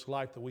in this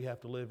life that we have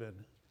to live in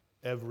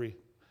every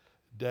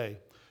day.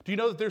 Do you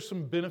know that there's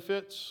some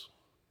benefits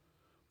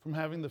from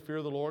having the fear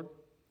of the Lord?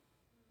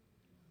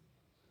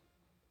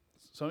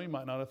 Some of you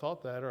might not have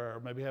thought that,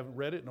 or maybe haven't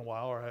read it in a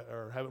while,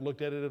 or haven't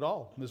looked at it at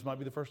all. This might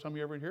be the first time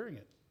you're ever hearing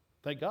it.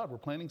 Thank God we're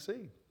planting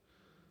seed.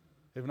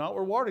 If not,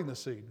 we're watering the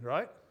seed,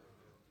 right?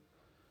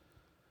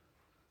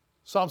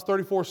 Psalms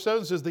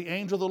 34:7 says, the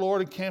angel of the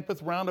Lord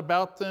encampeth round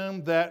about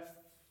them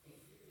that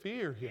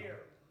fear him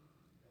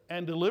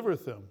and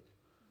delivereth them.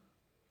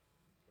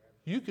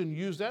 You can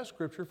use that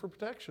scripture for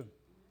protection.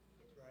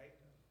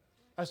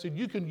 I said,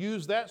 you can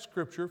use that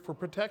scripture for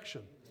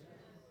protection.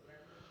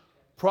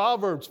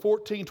 Proverbs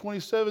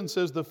 14:27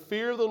 says, the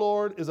fear of the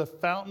Lord is a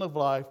fountain of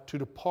life to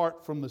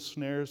depart from the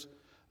snares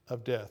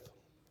of death.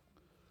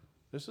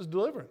 This is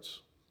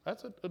deliverance.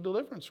 That's a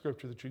deliverance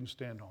scripture that you can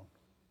stand on.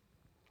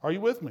 Are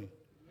you with me?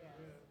 Yes.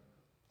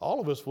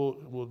 All of us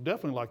will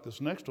definitely like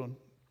this next one.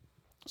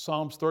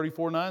 Psalms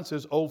 34:9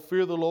 says, O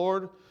fear the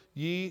Lord,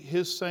 ye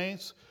his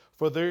saints,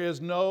 for there is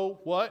no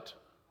what?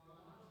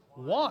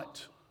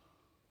 Want.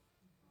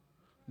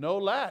 No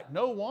lack,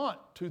 no want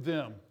to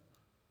them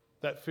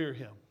that fear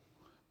him.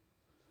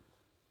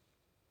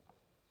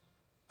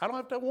 I don't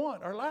have to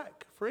want or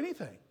lack for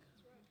anything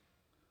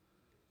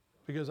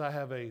because I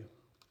have a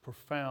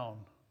profound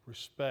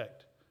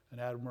respect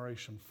and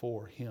admiration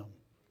for him.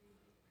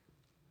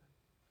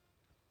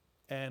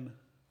 And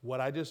what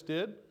I just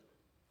did,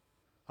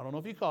 I don't know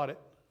if you caught it,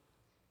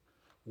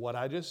 what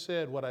I just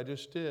said, what I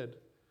just did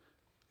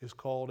is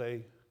called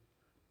a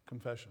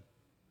confession.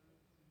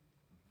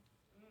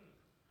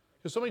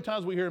 Because so many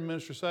times we hear a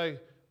minister say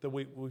that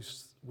we've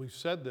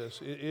said this.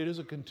 It is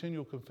a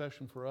continual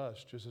confession for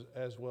us, just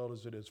as well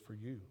as it is for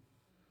you.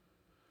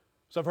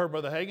 So I've heard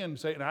Brother Hagin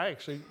say, and I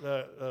actually,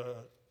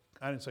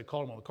 I didn't say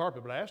call him on the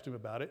carpet, but I asked him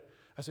about it.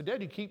 I said,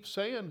 Dad, you keep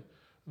saying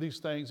these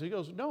things. He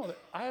goes, no,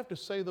 I have to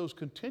say those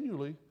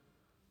continually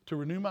to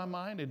renew my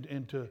mind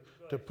and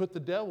to put the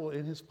devil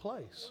in his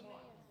place.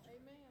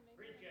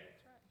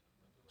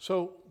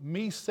 So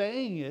me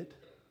saying it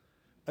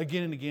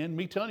again and again,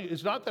 me telling you,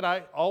 it's not that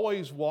I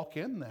always walk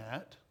in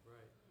that,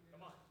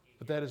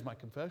 but that is my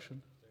confession.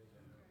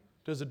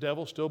 Does the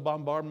devil still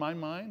bombard my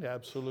mind?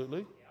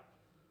 Absolutely.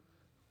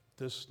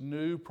 This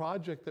new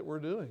project that we're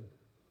doing.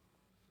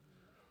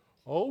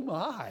 Oh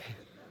my.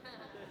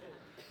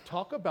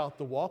 Talk about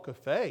the walk of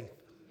faith.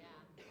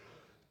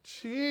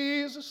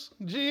 Jesus,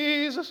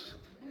 Jesus.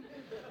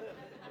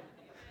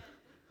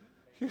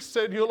 You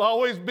said you'll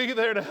always be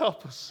there to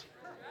help us.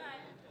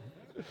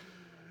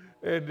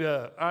 And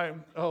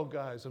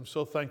guys, I'm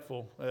so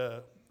thankful.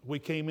 We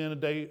came in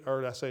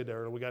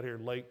we got here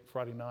late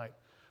Friday night,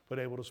 but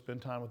able to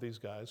spend time with these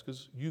guys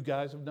because you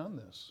guys have done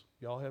this.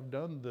 Y'all have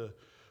done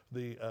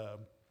the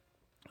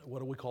what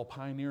do we call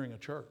pioneering a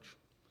church.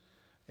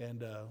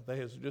 And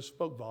they just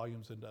spoke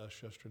volumes into us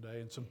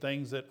yesterday and some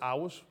things that I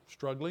was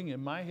struggling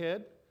in my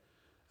head.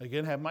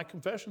 Again, have my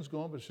confessions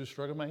going, but it's just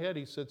struggling in my head.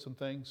 He said some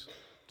things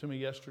to me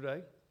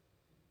yesterday.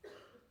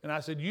 And I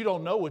said, you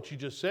don't know what you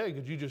just said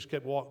because you just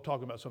kept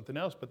talking about something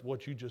else, but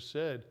what you just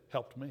said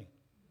helped me.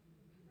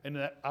 And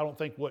I don't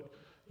think what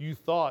you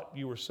thought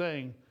you were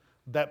saying,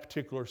 that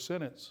particular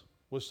sentence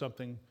was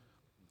something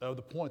of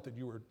the point that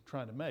you were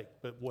trying to make.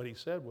 But what he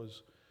said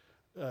was,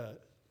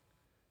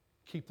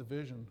 keep the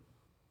vision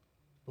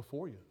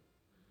before you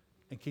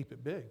and keep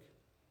it big.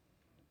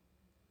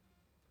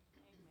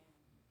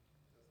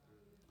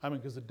 I mean,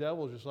 because the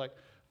devil is just like,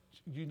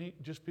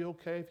 just be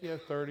okay if you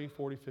have 30,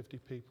 40, 50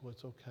 people.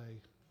 It's okay.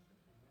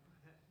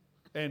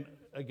 And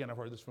again, I've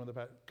heard this from the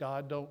back.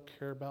 God don't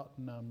care about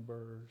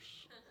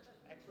numbers.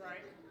 That's right.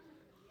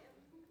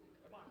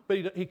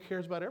 But he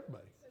cares about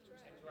everybody.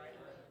 That's right.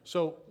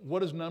 So what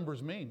does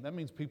numbers mean? That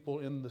means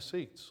people in the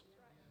seats.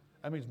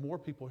 That means more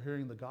people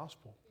hearing the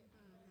gospel.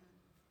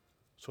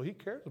 So he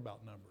cares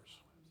about numbers.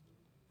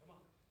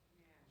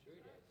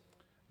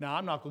 Now,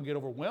 I'm not going to get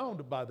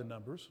overwhelmed by the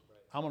numbers.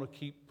 I'm going to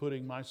keep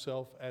putting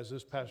myself, as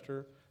this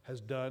pastor has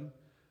done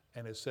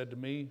and has said to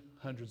me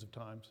hundreds of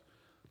times,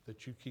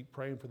 that you keep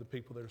praying for the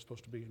people that are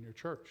supposed to be in your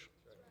church.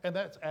 And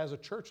that's, as a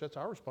church, that's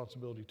our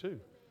responsibility too.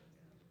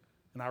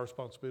 And our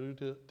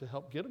responsibility to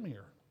help get them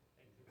here.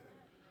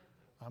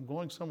 I'm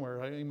going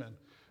somewhere, amen.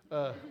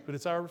 But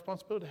it's our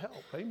responsibility to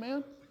help,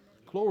 amen.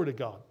 Glory to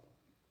God.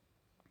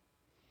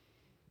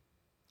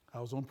 I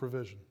was on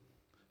provision.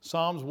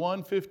 Psalms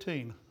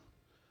 115.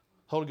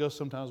 Holy Ghost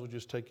sometimes will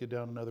just take you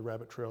down another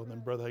rabbit trail. And then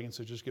Brother Hagin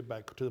says, just get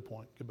back to the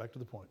point. Get back to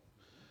the point.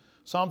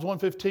 Psalms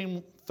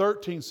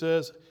 115:13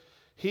 says,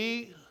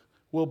 He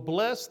will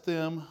bless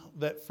them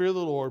that fear the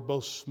Lord,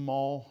 both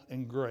small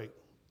and great.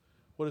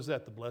 What is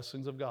that? The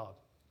blessings of God.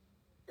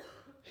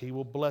 He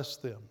will bless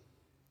them.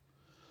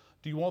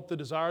 Do you want the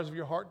desires of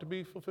your heart to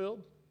be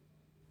fulfilled?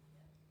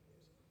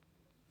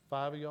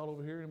 5 of y'all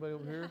over here. Anybody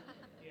over here?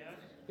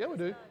 Yeah, we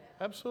do.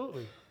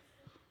 Absolutely.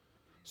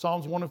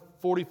 Psalms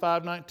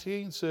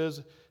 145:19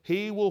 says,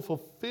 He will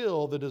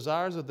fulfill the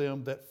desires of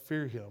them that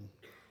fear Him.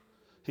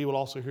 He will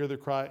also hear their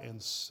cry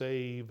and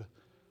save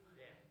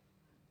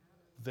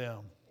them.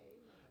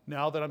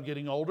 Now that I'm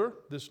getting older,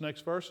 this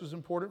next verse is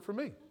important for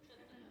me.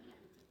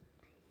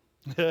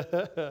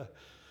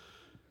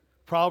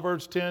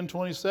 Proverbs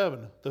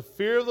 10:27. The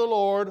fear of the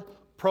Lord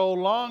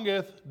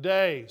prolongeth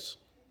days,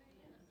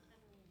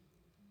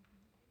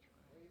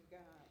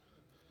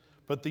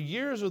 but the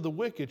years of the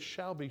wicked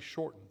shall be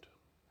shortened.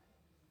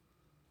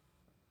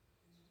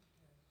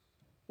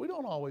 We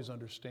don't always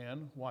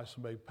understand why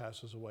somebody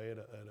passes away at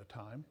a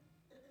time.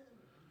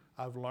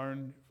 I've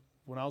learned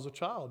when I was a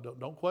child,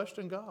 don't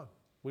question God.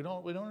 We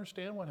don't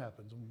understand what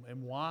happens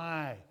and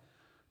why.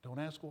 Don't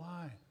ask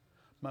why.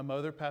 My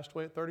mother passed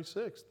away at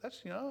 36.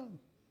 That's young.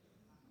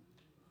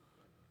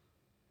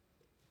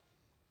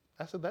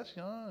 I said, that's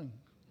young.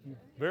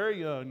 Very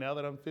young now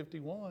that I'm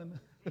 51.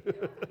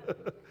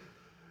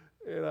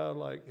 And I'm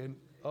like,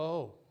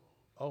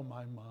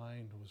 my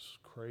mind was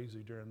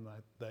crazy during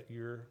that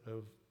year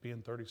of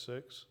being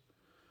 36.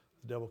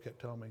 The devil kept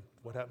telling me,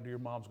 what happened to your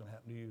mom's going to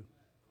happen to you.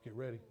 Get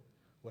ready.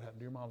 What happened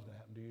to your mom's going to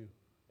happen to you.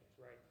 That's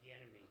right, the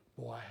enemy.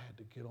 Boy, I had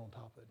to get on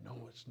top of it.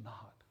 No, it's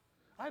not.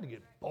 I had to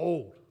get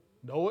bold.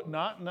 No,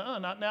 not now,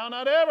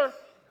 not ever.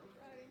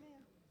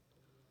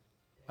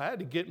 I had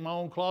to get in my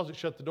own closet,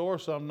 shut the door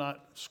so I'm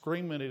not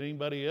screaming at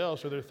anybody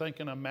else or they're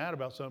thinking I'm mad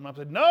about something. I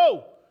said,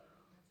 no. I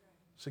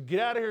said, get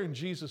out of here in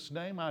Jesus'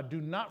 name. I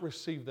do not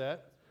receive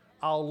that.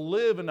 I'll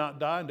live and not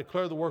die and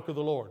declare the work of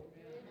the Lord.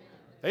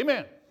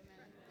 Amen.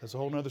 That's a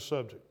whole other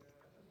subject.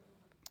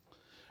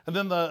 And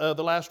then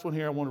the last one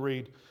here I want to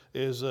read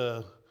is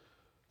the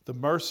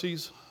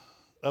mercies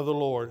of the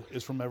Lord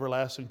is from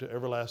everlasting to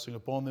everlasting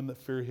upon them that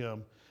fear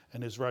Him,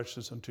 and His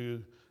righteousness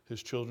unto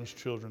His children's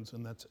children,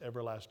 and that's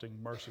everlasting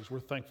mercies. We're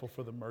thankful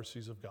for the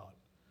mercies of God.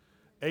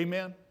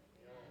 Amen.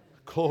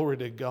 Glory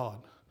to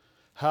God.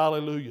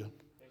 Hallelujah.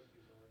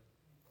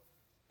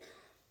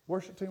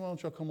 Worship team, why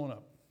don't y'all come on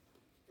up?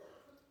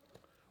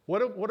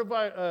 What if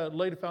I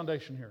laid a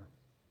foundation here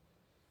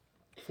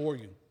for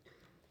you?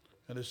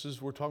 And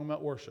we're talking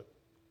about worship.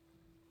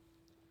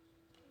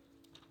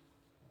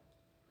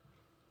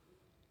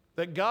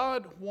 That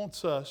God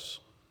wants us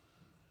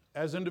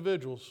as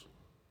individuals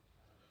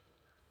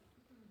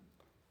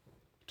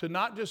to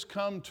not just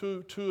come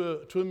to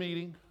a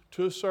meeting,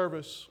 to a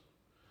service,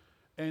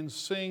 and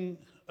sing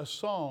a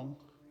song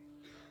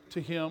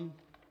to Him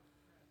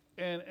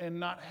and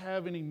not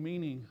have any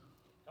meaning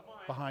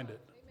behind it.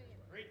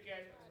 Preach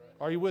it.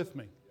 Are you with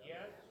me? Yes.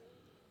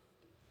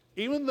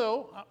 Even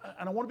though,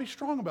 and I want to be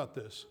strong about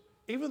this,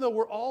 even though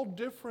we're all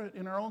different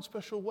in our own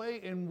special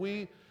way and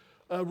we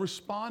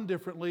respond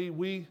differently,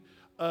 we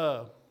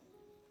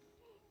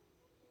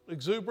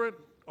exuberant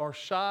or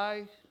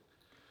shy,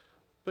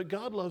 but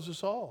God loves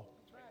us all.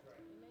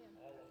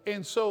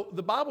 And so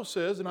the Bible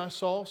says, and I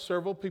saw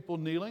several people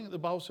kneeling, the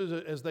Bible says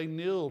as they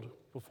kneeled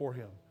before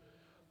Him.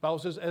 The Bible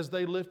says as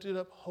they lifted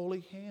up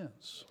holy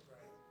hands,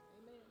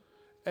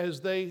 as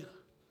they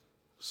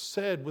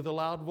said with a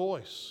loud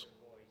voice.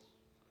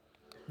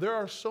 There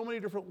are so many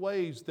different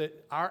ways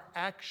that our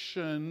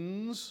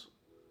actions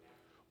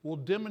will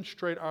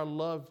demonstrate our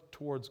love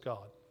towards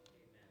God.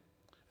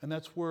 And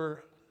that's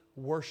where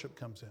worship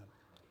comes in.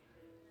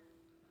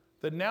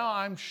 That now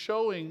I'm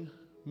showing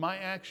my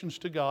actions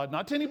to God,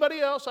 not to anybody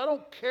else. I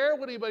don't care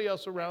what anybody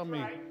else around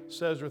me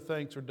says or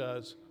thinks or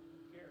does.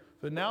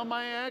 But now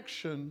my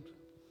action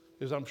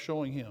is I'm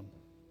showing Him.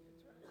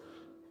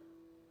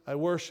 I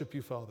worship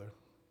You, Father.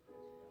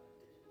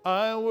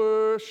 I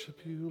worship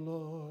You,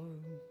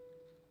 Lord.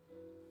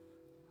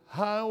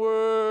 I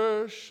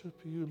worship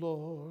You,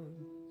 Lord.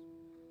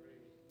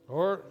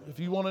 Or if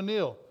you want to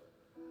kneel,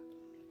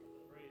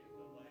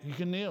 you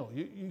can kneel.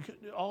 You can,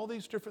 all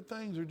these different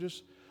things are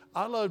just,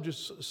 I love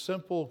just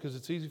simple because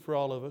it's easy for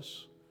all of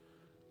us.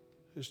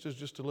 It's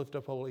just to lift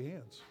up holy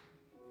hands.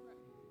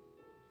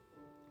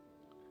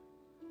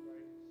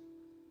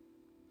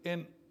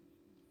 And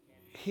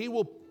He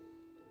will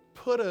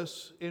put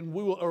us in,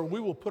 we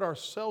will put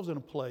ourselves in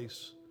a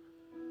place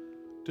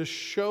to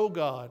show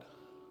God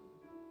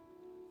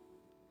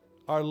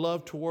our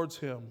love towards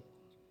Him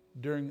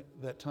during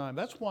that time.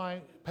 That's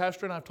why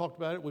Pastor and I have talked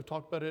about it. We've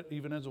talked about it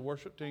even as a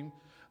worship team.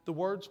 The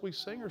words we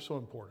sing are so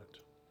important.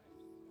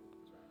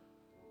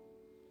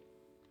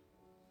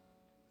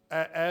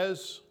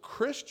 as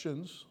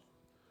Christians,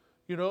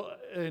 you know,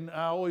 and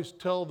I always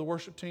tell the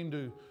worship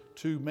team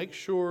to make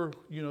sure,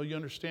 you know, you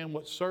understand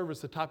what service,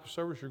 the type of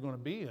service you're going to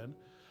be in.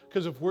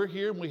 Because if we're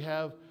here and we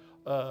have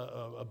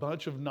a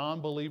bunch of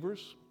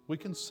non-believers, we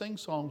can sing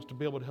songs to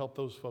be able to help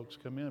those folks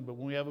come in. But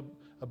when we have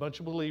a bunch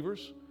of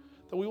believers,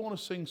 then we want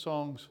to sing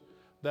songs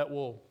that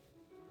will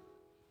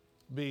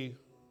be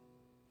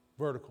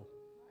vertical.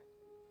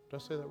 Did I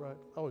say that right?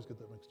 I always get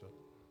that mixed up.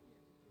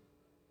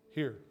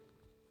 Here.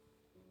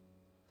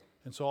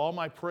 And so all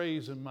my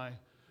praise and my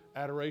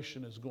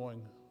adoration is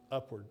going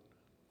upward.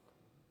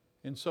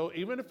 And so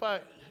even if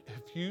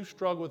you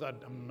struggle with,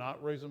 I'm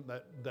not raising,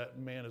 that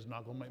man is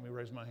not going to make me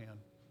raise my hand.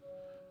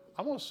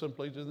 I'm going to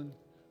simply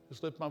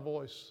just lift my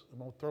voice. I'm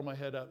going to throw my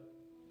head up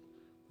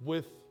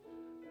with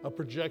a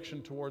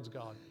projection towards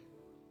God.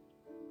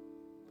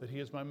 That He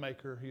is my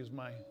maker, He is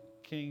my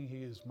King,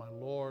 He is my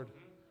Lord.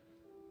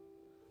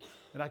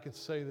 And I could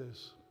say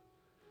this: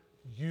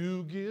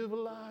 you give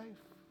life,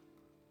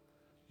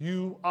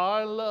 you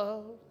are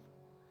love,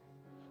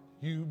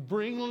 you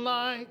bring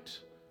light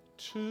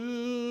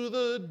to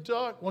the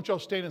dark. Won't y'all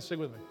stand and sing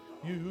with me?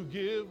 You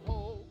give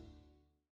hope.